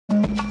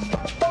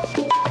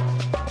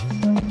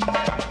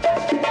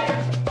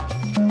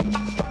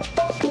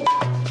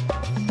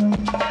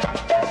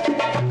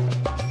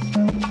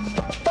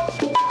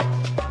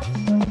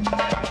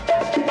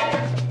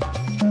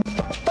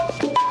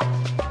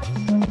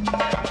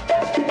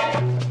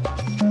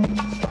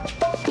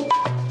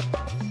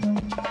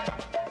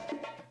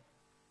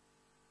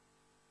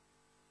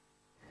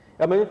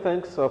Many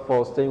thanks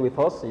for staying with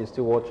us. You're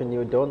still watching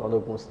Newdawn on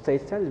Ogun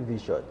State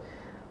Television.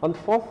 On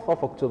 4th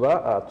of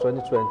October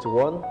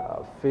 2021,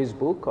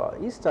 Facebook,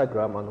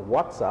 Instagram, and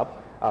WhatsApp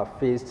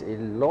faced a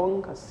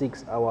long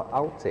 6-hour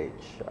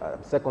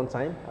outage, second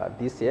time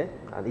this year,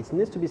 and it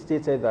needs to be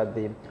stated that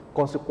the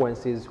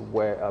consequences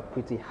were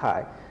pretty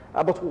high.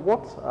 But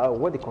what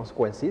were the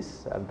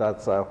consequences?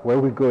 That's where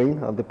we're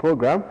going on the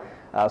program.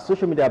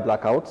 Social media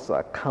blackouts,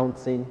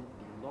 counting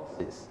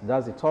losses.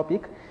 That's the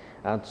topic.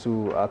 And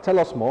to tell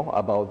us more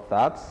about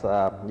that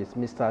is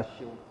Mr.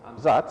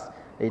 HAMZAT,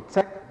 a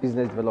tech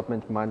business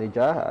development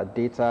manager,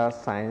 Data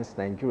Science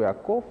Nigeria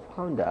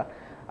co-founder,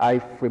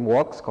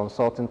 iFrameworks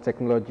Consulting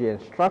Technology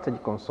and Strategy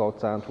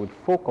Consultant with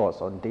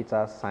focus on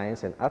data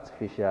science and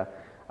artificial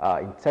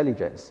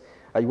intelligence.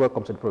 You're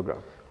welcome to the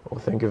program. Well,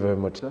 thank you very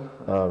much.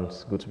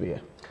 It's good to be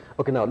here.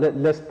 Okay, now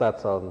let's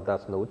start on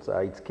that note.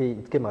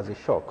 It came as a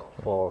shock.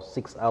 For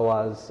 6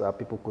 hours,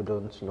 people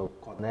couldn't,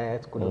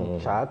 connect, couldn't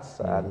chat,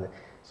 and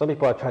some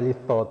people actually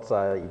thought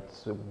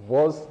it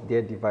was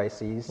their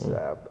devices.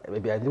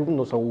 Maybe I didn't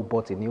know someone who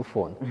bought a new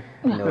phone.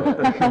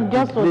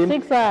 Just for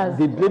 6 hours.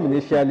 The blame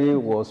initially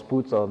was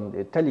put on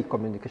a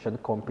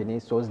telecommunication company.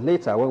 So it was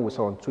later when we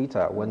saw on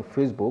Twitter, when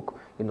Facebook,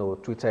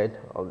 tweeted,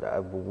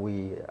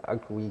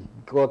 we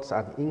got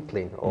an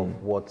inkling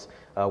of what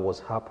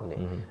was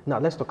happening. Now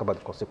let's talk about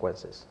the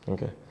consequences.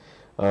 Okay.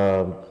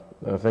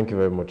 Thank you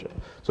very much.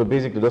 So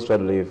basically, let's try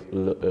to lay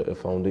a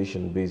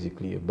foundation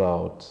basically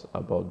about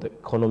the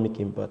economic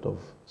impact of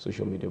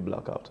social media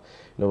blackout.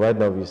 Right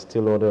now we're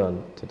still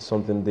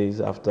 130-something days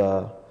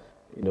after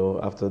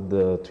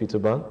the Twitter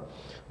ban,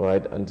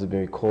 right? And it's been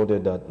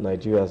recorded that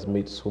Nigeria has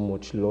made so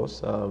much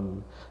loss.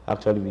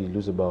 Actually, we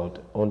lose about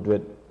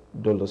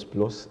 $100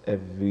 plus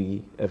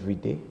every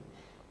day,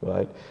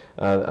 right?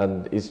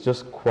 And it's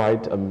just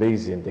quite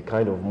amazing the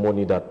kind of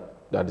money that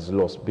is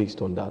lost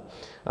based on that.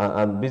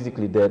 And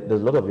basically,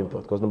 there's a lot of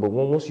impact because, number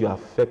one, once you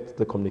affect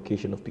the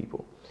communication of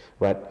people,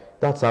 right,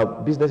 that's how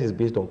business is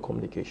based on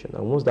communication.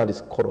 And once that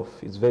is cut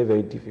off, it's very,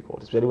 very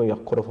difficult, especially when you're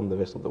cut off from the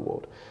rest of the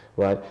world,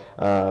 right?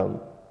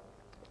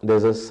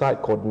 There's a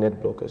site called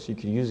Net Blockers. You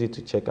can use it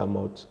to check the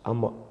amount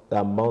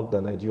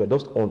that Nigeria,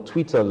 just on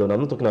Twitter alone. I'm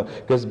not talking about,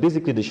 because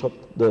basically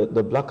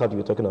the blackout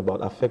you're talking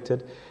about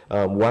affected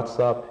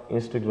WhatsApp,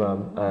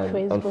 Instagram,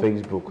 and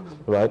Facebook,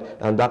 right?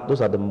 And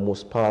those are the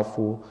most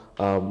powerful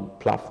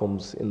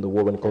platforms in the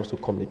world when it comes to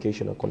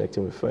communication and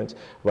connecting with friends,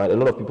 right? A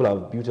lot of people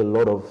have built a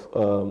lot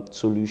of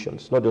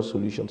solutions, not just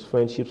solutions,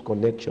 friendships,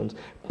 connections,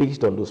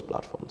 based on those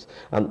platforms.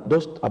 And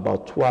just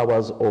about 2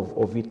 hours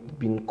of it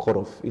being cut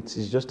off, it's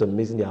just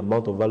amazing the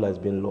amount of value has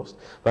been lost,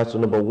 right? So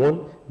number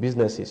one,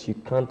 businesses, you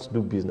can't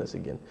do business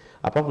again.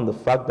 Apart from the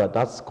fact that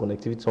that's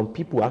connectivity, some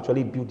people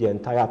actually build their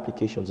entire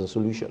applications and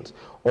solutions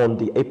on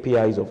the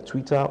APIs of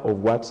Twitter, of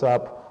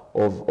WhatsApp,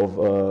 of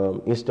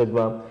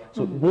Instagram.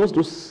 So once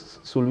those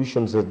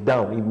solutions are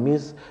down, it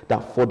means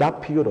that for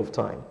that period of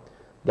time,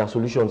 their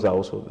solutions are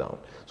also down.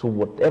 So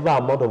whatever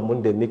amount of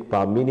money they make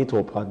per minute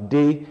or per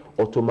day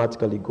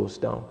automatically goes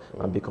down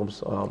and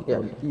becomes...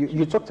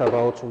 You talked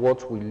about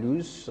what we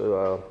lose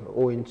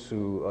owing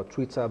to a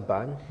Twitter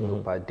ban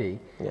per day.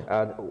 Yeah.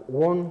 And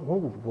one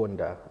would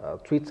wonder,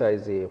 Twitter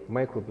is a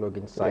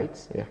microblogging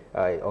site.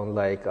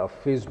 Unlike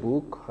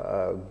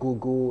Facebook,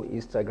 Google,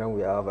 Instagram,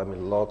 we have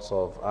lots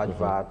of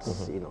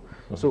adverts.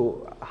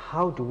 So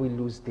how do we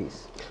lose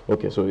this?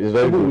 Okay, so it's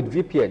very good. With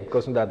VPN,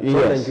 because that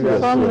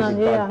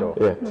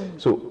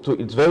So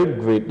it's very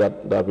great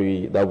that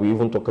we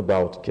even talk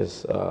about,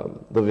 because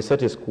the research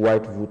is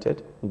quite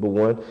rooted. Number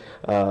one,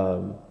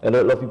 and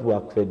a lot of people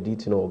are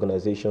crediting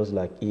organizations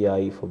like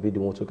EIE for being the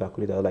one to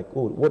calculate. Like,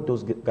 oh, what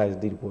those guys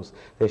did was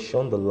they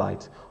shone the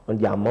light on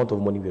the amount of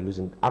money we're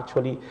losing.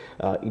 Actually,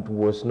 it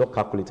was not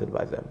calculated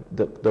by them.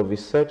 The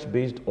research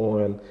based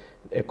on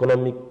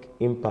economic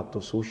impact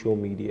of social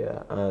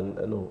media and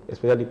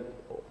especially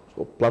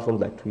platforms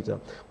like Twitter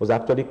was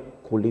actually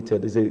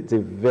collated. It's a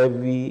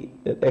very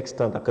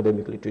extant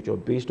academic literature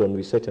based on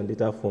research and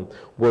data from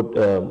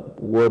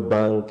World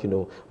Bank,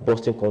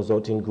 Boston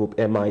Consulting Group,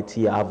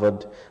 MIT,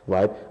 Harvard,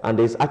 right? And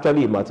there's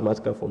actually a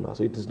mathematical formula,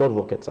 so it is not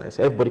rocket science.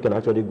 Everybody can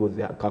actually go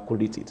there and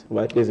calculate it,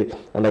 right?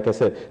 And like I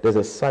said, there's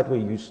a site where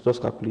you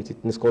just calculate it,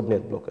 and it's called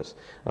Net Blockers,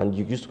 and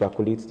you use to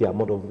calculate the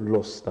amount of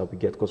loss that we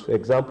get. Because, for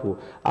example,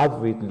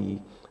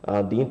 averagely,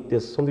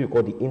 there's something we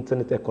call the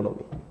internet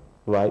economy.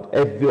 Right,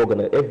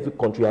 every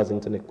country has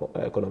internet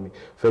economy.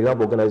 For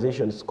example,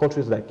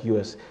 countries like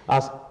US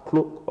has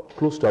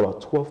close to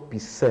about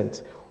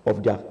 12%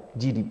 of their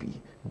GDP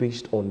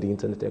based on the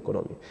internet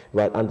economy,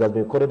 right? And that's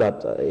been recorded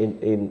that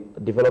in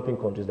developing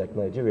countries like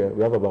Nigeria,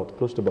 we have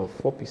close to about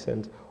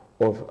 4%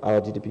 of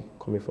our GDP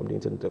coming from the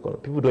internet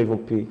economy. People don't even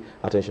pay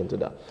attention to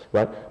that,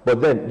 right?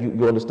 But then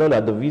you understand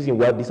that the reason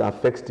why this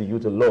affects the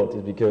youth a lot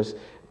is because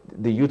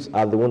the youths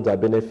are the ones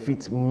that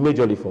benefit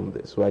majorly from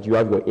this, right? You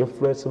have your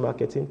influencer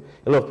marketing.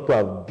 A lot of people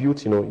have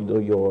built,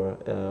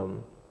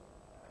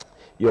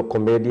 your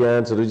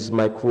comedians, or these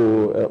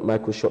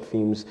micro short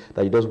films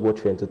that you just watch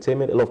for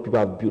entertainment. A lot of people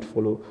have built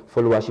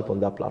followership on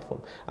that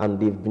platform, and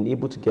they've been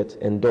able to get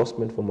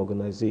endorsement from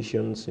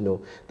organizations,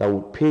 that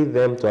would pay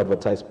them to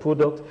advertise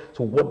product.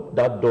 So what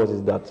that does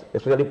is that,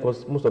 especially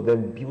because most of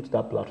them built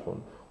that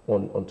platform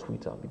on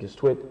Twitter, because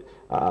we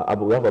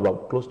have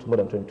about close to more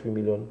than 23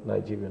 million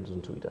Nigerians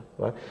on Twitter,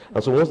 right?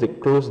 And so once they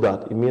close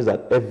that, it means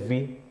that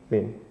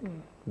everything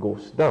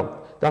goes down.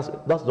 That's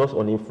just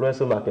on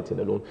influencer marketing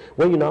alone.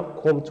 When you now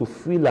come to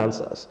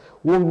freelancers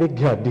who make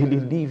their daily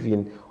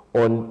living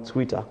on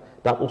Twitter,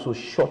 that also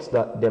shuts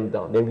them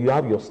down. Then you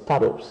have your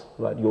startups,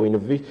 right?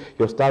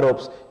 Your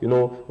startups,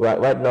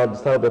 right now the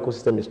startup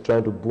ecosystem is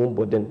trying to boom,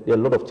 but then there are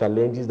a lot of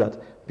challenges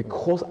that,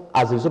 because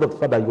as a result of the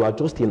fact that you are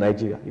just in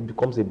Nigeria, it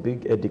becomes a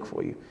big headache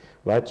for you,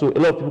 right? So a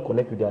lot of people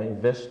connect with their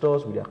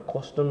investors, with their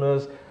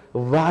customers,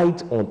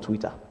 right on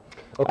Twitter.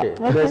 Okay,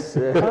 let's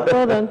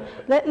hold on.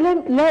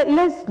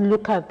 Let's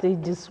look at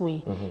it this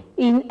way.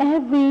 In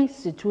every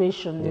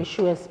situation, we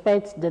should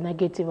expect the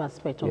negative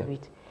aspect of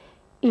it.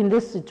 In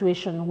this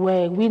situation,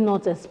 where we're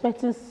not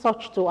expecting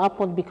such to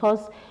happen,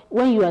 because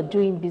when you are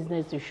doing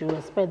business, you should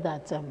expect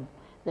that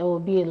there will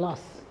be a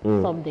loss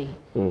someday.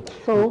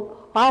 So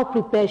how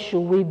prepared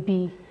should we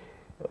be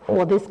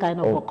for this kind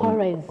of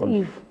occurrence?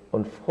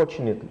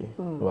 Unfortunately,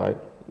 right,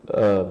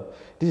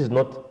 this is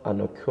not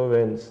an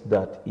occurrence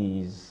that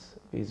is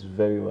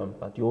very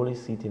rampant. You only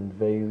see it in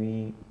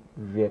very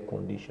rare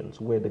conditions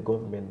where the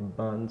government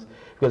bans,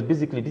 because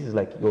basically this is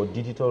like your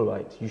digital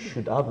rights. You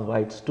should have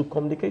rights to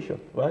communication,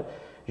 right?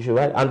 You should,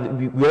 right?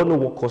 And we all know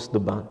what caused the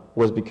ban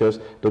was because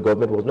the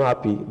government was not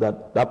happy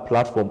that that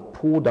platform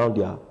pulled down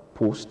their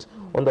post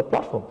on the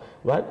platform,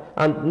 right?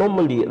 And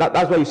normally,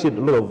 that's why you see a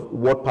lot of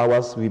world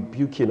powers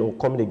rebuking or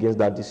coming against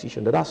that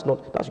decision. That's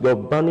you're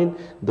banning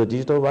the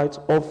digital rights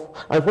of,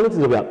 and funny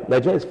thing is,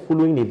 Nigeria is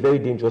following a very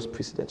dangerous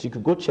precedent. You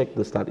could go check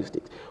the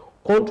statistics.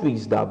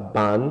 Countries that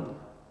ban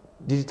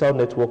digital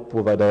network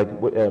provider,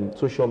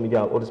 social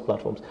media, all these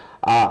platforms,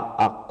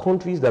 are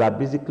countries that are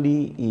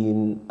basically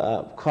in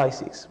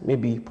crisis,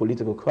 maybe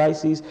political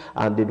crisis,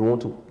 and they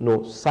don't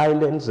want to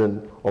silence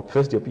and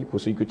oppress their people.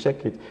 So you could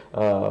check it.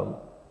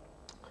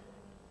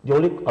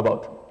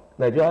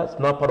 Nigeria is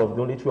now part of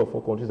the only 3 or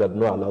 4 countries that do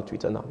not allow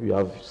Twitter now. You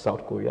have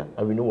South Korea,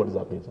 and we know what is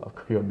happening in South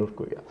Korea and North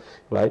Korea,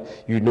 right?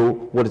 You know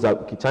what is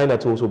happening. China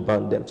to also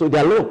ban them. So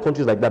there are a lot of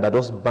countries like that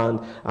just banned,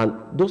 and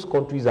those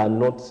countries are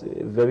not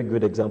very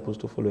good examples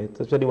to follow,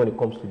 especially when it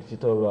comes to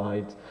digital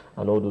rights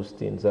and all those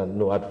things, and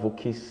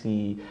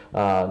advocacy,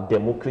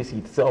 democracy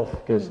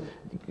itself.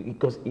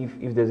 Because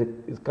if there's a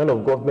kind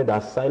of government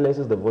that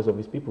silences the voice of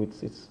its people,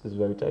 it's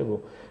very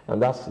terrible,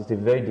 and it's a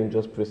very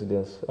dangerous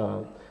precedence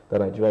that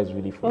Nigeria is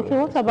really following. Okay,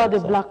 what about the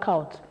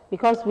blackout?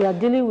 Because we are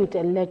dealing with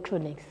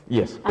electronics.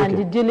 Yes.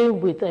 And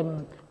dealing with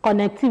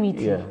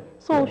connectivity. Yeah.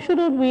 So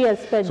shouldn't we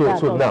expect that?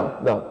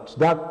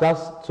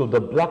 So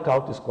the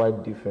blackout is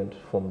quite different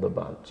from the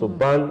ban. So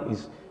ban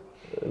is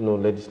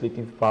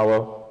legislative power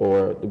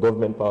or the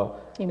government power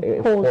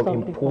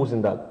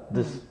imposing that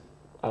this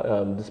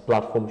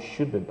platform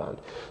should be banned.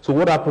 So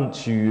what happened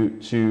to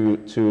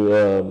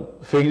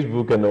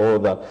Facebook and all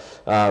that?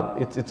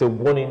 It's a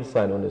warning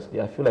sign,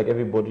 honestly. I feel like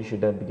everybody should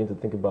then begin to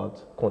think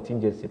about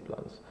contingency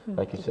plans,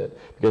 like you said,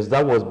 because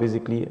that was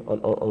basically,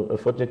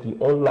 unfortunately,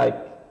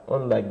 unlike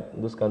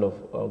those kind of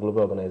global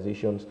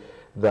organizations,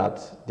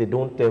 that they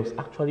don't tell us.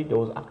 Actually, there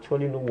was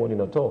actually no warning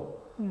at all.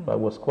 It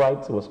was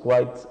quite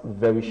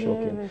very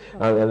shocking.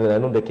 And I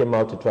know they came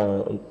out to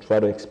try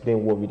to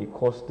explain what really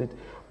caused it.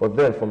 But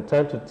then from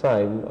time to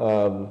time,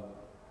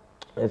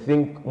 I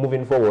think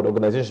moving forward,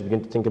 organizations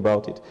begin to think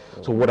about it.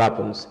 So what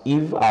happens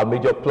if our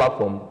major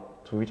platform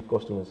to reach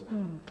customers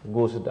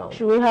goes down?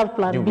 Should we have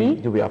plan B?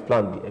 Do we have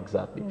plan B?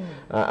 Exactly.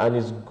 And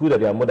it's good that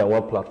there are more than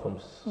one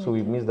platforms. So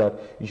it means that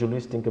you should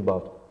always think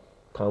about,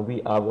 can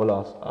we have all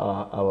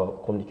our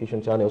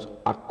communication channels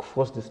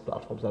across these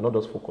platforms and not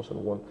just focus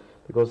on one?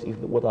 Because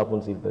what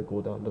happens if they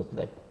go down, just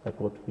like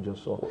what we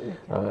just saw.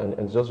 And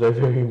it's just very,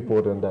 very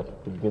important that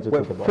we begin to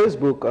think about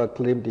Facebook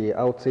claimed the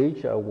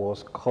outage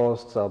was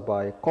caused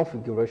by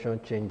configuration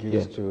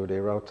changes to the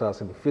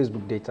routers in the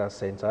Facebook data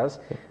centers.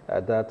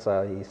 That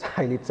is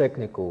highly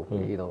technical.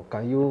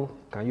 Can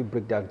you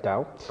break that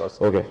down?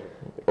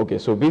 Okay.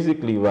 So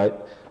basically, right,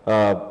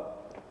 now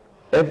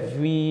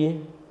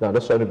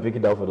let's try to break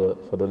it down for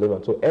the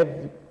layman. So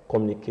every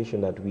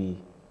communication that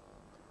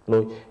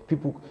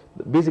people,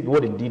 basically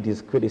what they did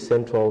is create a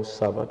central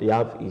server. They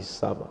have a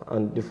server,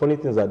 and the funny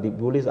thing is that they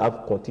always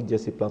have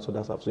contingency plans for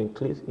that server. So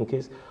in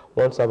case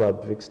one server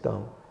breaks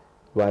down,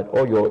 right,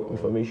 all your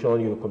information,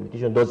 your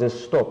communication doesn't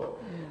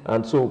stop.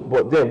 And so,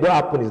 but then what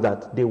happened is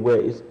that they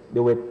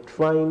were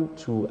trying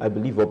to, I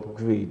believe,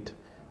 upgrade,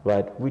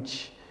 right,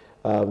 which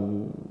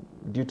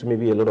due to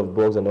maybe a lot of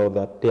bugs and all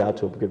that, they had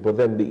to upgrade. But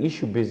then the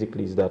issue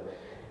basically is that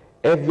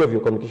every of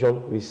your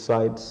communication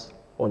resides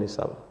on a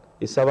server.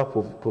 A server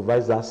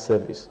provides that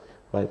service,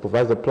 right?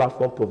 Provides a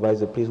platform,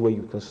 provides a place where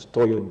you can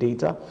store your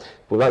data.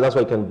 That's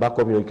why you can back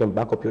up, you can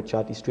back up your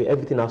chat history.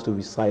 Everything has to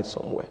reside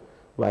somewhere,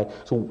 right?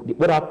 So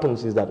what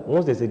happens is that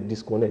once there's a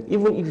disconnect,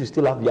 even if you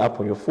still have the app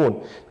on your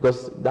phone,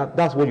 because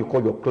that's what you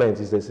call your client,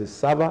 is there's a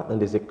server and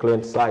there's a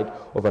client side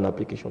of an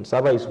application.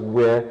 Server is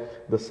where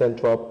the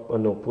central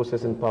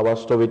processing power,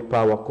 storage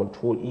power,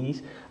 control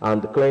is,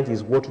 and the client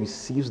is what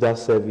receives that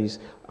service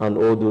and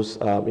all those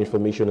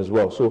information as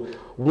well. So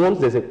once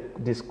there's a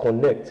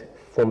disconnect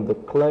from the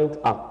client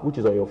app, which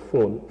is on your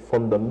phone,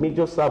 from the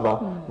major server,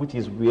 which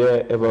is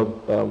wherever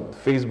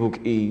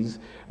Facebook is,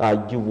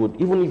 you would,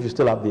 even if you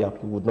still have the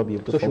app, you would not be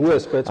able to function. So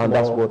should we expect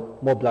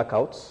more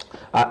blackouts?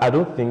 I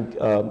don't think,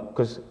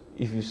 because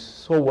if you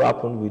saw what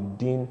happened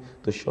within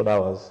the short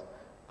hours,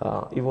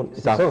 even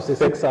it affected,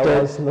 6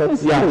 hours,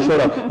 not yeah,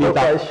 short hours. It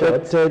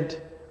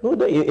affected. No,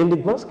 in the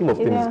grand scheme of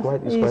things, it's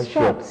quite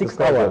short. 6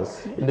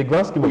 hours. In the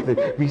grand scheme of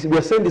things, we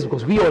are saying this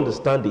because we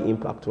understand the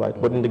impact, right?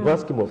 But in the grand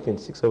scheme of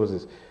things, 6 hours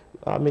is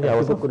how many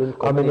hours?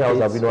 How many hours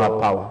have we not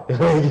had power?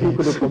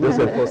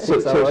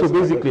 So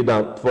basically,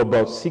 that for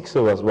about 6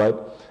 hours, right?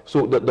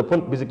 So the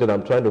point basically that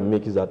I'm trying to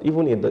make is that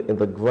even in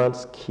the grand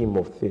scheme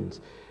of things,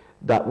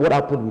 that what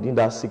happened within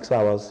that 6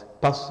 hours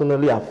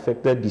personally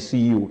affected the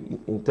CEO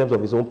in terms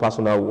of his own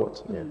personal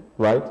worth,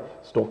 right?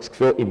 Stocks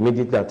fell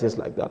immediately and things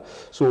like that.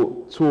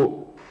 So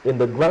in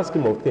the grand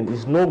scheme of things,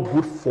 it's not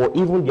good for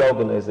even the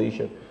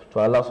organization to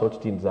allow such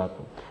things to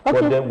happen.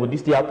 Okay. But then, would this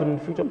still happen in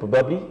the future?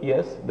 Probably,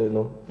 yes.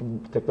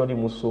 Technology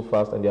moves so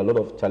fast, and there are a lot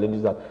of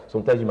challenges that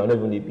sometimes you might not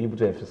even be able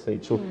to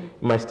emphasize. So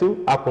it might still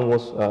happen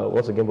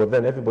once again, but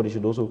then everybody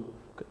should also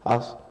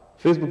ask.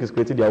 Facebook is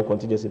creating their own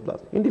contingency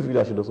plans.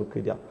 Individuals should also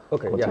create their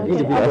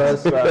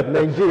individuals,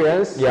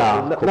 Nigerians.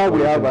 Now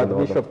we have a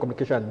Ministry of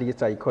Communication and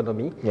Digital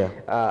Economy.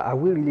 Are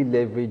we really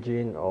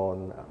leveraging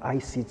on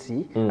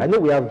ICT? I know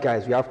we have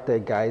guys, we have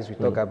tech guys. We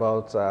talk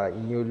about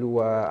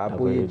Inyolua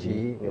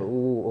Aboyeji,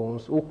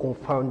 who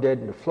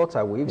confounded the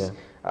Flutterwaves.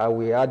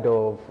 We heard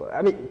of,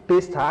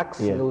 Paystack,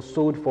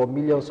 sold for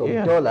millions of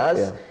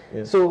dollars.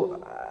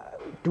 So,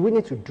 do we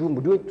need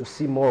to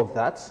see more of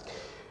that?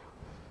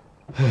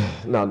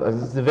 Now,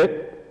 it's a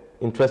very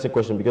interesting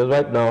question because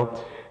right now,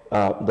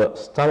 the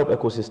startup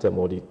ecosystem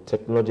or the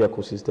technology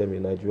ecosystem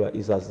in Nigeria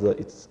is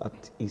it's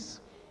at its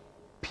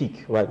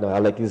peak right now.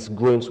 Like it's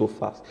growing so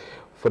fast.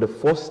 For the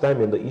first time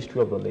in the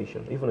history of the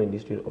nation, even in the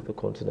history of the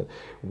continent,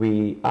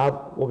 we have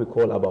what we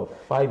call about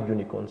 5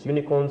 unicorns.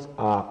 Unicorns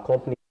are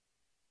companies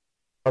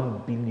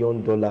 $1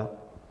 billion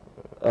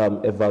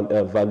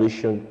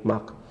valuation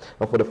mark.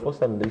 And for the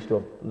first time in the history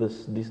of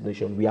this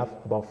nation, we have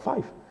about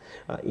 5.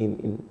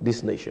 In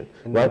this nation,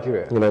 in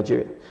Nigeria. In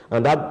Nigeria,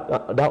 and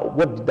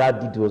what that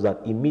did was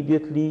that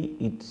immediately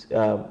it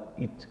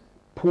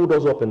pulled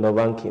us up in the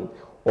ranking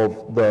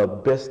of the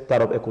best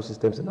startup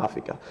ecosystems in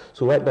Africa.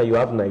 So right now you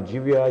have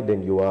Nigeria,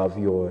 then you have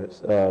your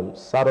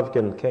South Africa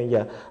and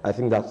Kenya. I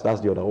think that's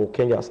the other.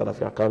 Kenya, South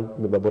Africa, I can't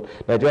remember, but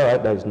Nigeria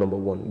right now is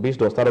 #1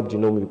 based on Startup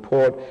Genome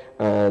Report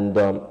and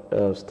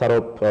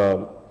Startup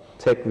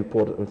Tech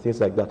Report and things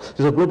like that. So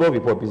it's a global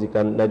report basically,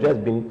 and Nigeria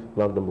has been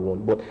ranked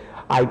 #1. But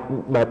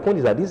my point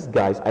is that these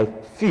guys, I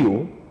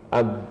feel,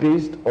 and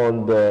based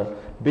on the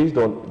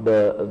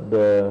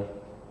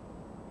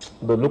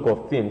look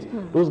of things,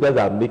 those guys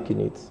are making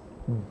it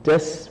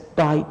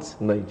despite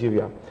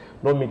Nigeria,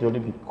 not majorly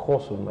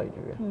because of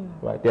Nigeria.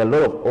 Right? There are a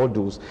lot of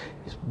hurdles.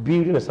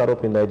 Building a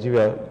startup in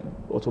Nigeria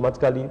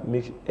automatically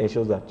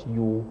ensures that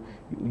you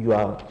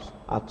are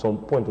at some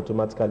point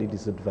automatically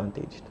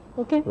disadvantaged.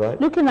 Okay. Right?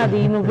 Looking at the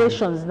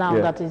innovations now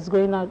that is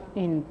going on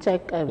in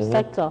tech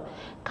sector,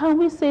 can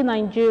we say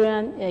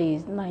Nigerians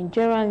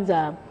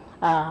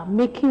are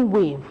making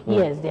wave?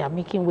 Yes, they are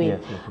making wave.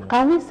 Yes.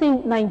 Can we say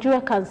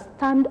Nigeria can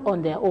stand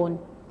on their own?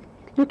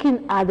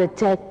 Looking at the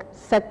tech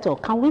sector,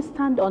 can we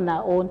stand on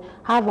our own,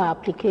 have our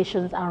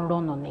applications and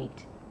run on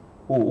it?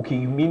 Oh, okay.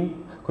 You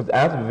mean, because I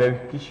have to be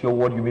very sure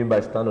what you mean by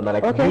stand on,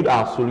 like build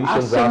our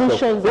solutions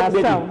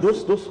ourselves.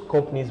 Those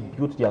companies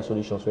built their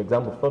solutions. For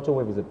example,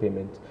 Flutterwave is a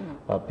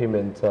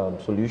payment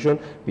solution.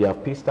 We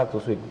have Paystack,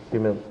 also a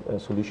payment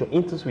solution.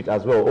 InterSwitch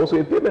as well, also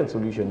a payment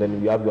solution.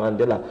 Then we have your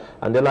Andela.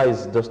 Andela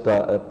is just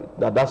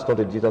that's not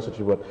a digital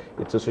solution, but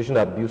it's a solution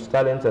that builds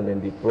talent and then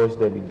deploys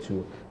them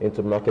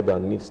into market that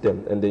needs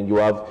them. And then you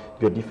have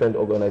your different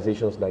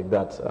organizations like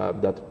that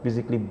that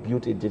basically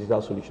built a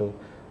digital solution.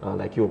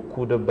 Like your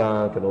Abeokuta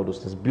Bank and all those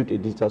things, built a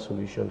digital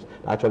solutions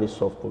that actually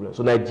solve problems.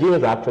 So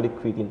Nigerians are actually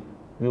creating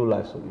real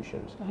life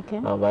solutions. Okay.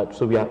 Right?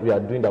 So we are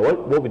doing that.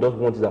 What we don't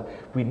want is that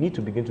we need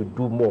to begin to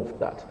do more of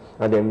that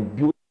and then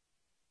build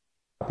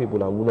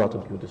people and we know how to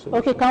build the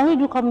solutions. Okay, can we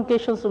do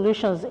communication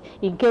solutions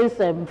in case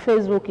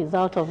Facebook is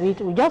out of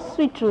it? We just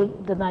switch to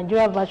the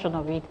Nigeria version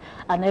of it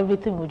and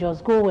everything will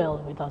just go well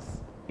with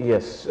us.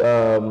 Yes.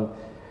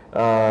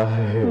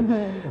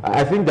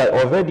 I think that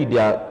already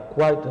there are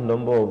quite a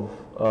number of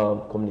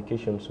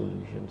communication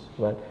solutions,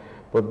 right?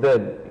 But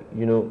then,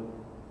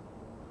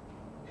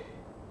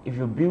 if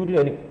you're building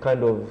any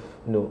kind of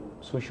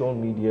social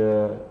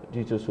media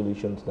digital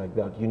solutions like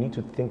that, you need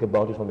to think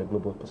about it from a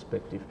global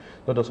perspective,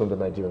 not just from the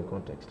Nigerian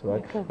context,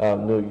 right?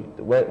 Okay.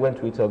 When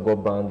Twitter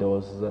got banned, there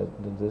was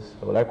this,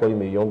 well, I call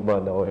him a young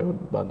man or a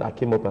old man that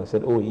came up and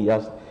said, oh, he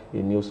has a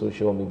new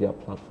social media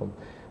platform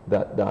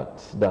that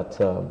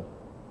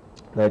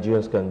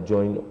Nigerians can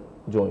join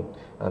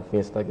and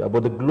things like that.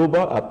 But the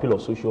global appeal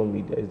of social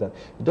media is that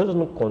it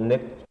doesn't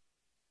connect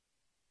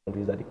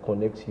countries, that it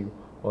connects you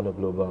on a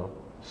global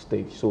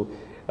stage. So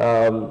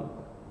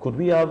could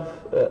we have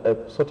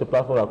such a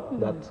platform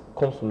that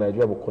comes from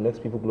Nigeria but connects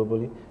people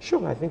globally?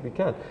 Sure, I think we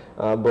can.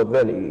 But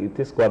then it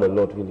takes quite a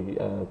lot really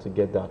to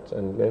get that.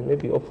 And then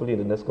maybe hopefully in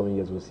the next coming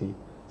years we'll see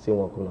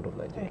one coming out of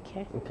Nigeria.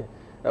 Okay.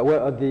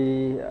 Well,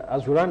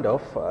 as we round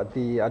off,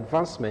 the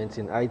advancement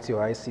in IT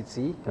or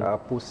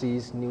ICT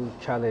poses new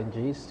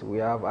challenges. We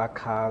have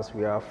hackers,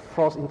 we have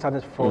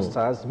internet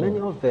fraudsters, many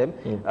of them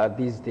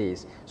these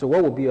days. So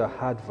what would be your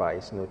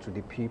advice to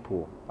the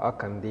people? How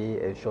can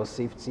they ensure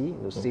safety,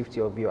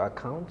 safety of your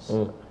accounts?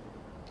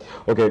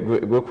 Okay,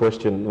 good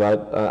question, right?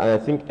 I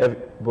think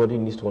everybody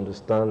needs to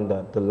understand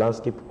that the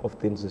landscape of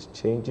things is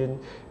changing.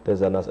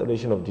 There's an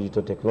acceleration of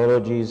digital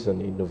technologies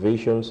and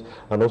innovations,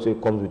 and also it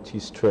comes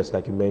with stress,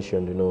 like you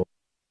mentioned,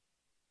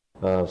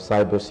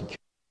 cyber security,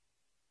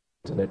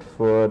 internet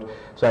fraud.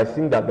 So I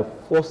think that the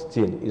first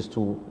thing is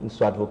to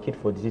advocate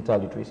for digital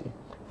literacy.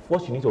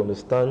 First, you need to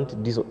understand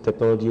this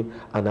technology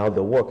and how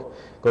they work.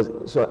 Because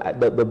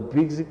the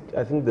basic,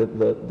 I think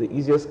the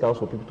easiest cause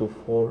for people to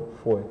fall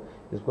for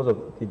is because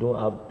they don't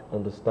have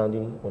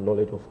understanding or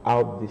knowledge of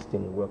how this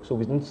thing works. So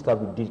we need to start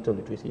with digital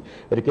literacy.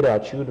 Educate our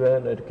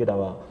children, educate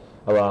our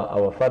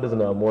fathers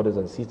and our mothers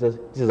and sisters.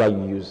 This is how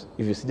you use.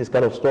 If you see this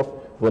kind of stuff,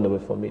 run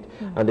away from it.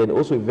 And then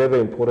also very,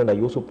 very important that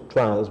you also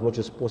try as much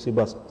as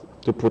possible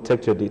to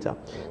protect your data.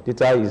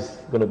 Data is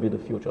going to be the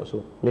future.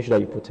 So make sure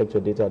that you protect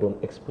your data,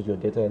 don't expose your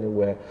data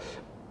anywhere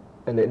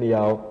and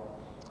anyhow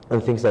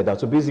and things like that.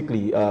 So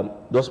basically,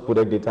 just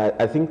protect data.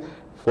 I think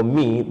for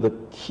me, the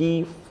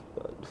key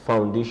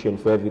foundation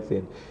for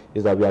everything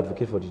is that we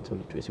advocate for digital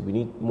literacy. We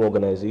need more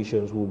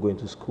organizations who go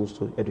into schools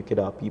to educate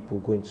our people,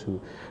 go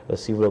into a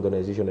civil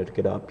organization to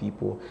educate our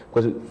people.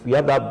 Because if we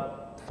have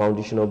that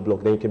foundational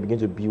block, then you can begin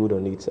to build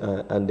on it.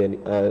 And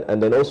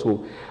then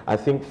also, I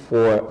think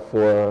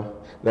for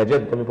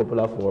Nigeria becoming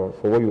popular for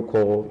what you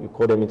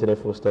call them internet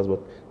fraudsters, but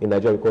in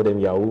Nigeria we call them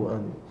Yahoo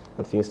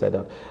and things like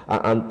that.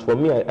 And for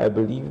me, I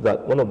believe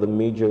that one of the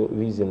major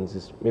reasons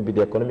is maybe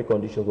the economic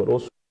conditions, but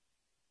also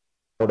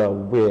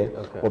aware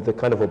of the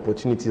kind of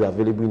opportunities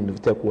available in the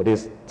tech world.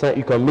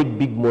 You can make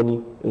big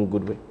money in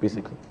good way,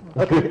 basically.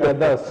 Okay,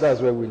 that's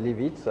where we leave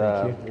it.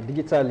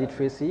 Digital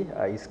literacy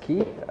is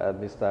key.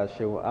 Mr.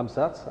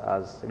 HAMZAT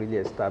has really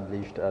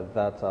established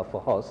that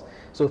for us.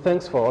 So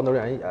thanks for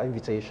honoring our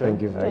invitation.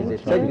 Thank you very much.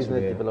 He's a Tech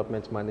Business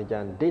Development Manager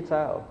and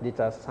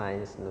Data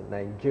Science in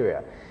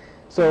Nigeria.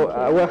 So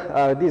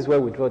this is where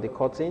we draw the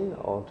curtain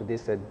on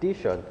today's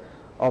edition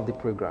of the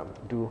program.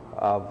 Do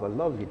have a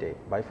lovely day.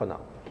 Bye for now.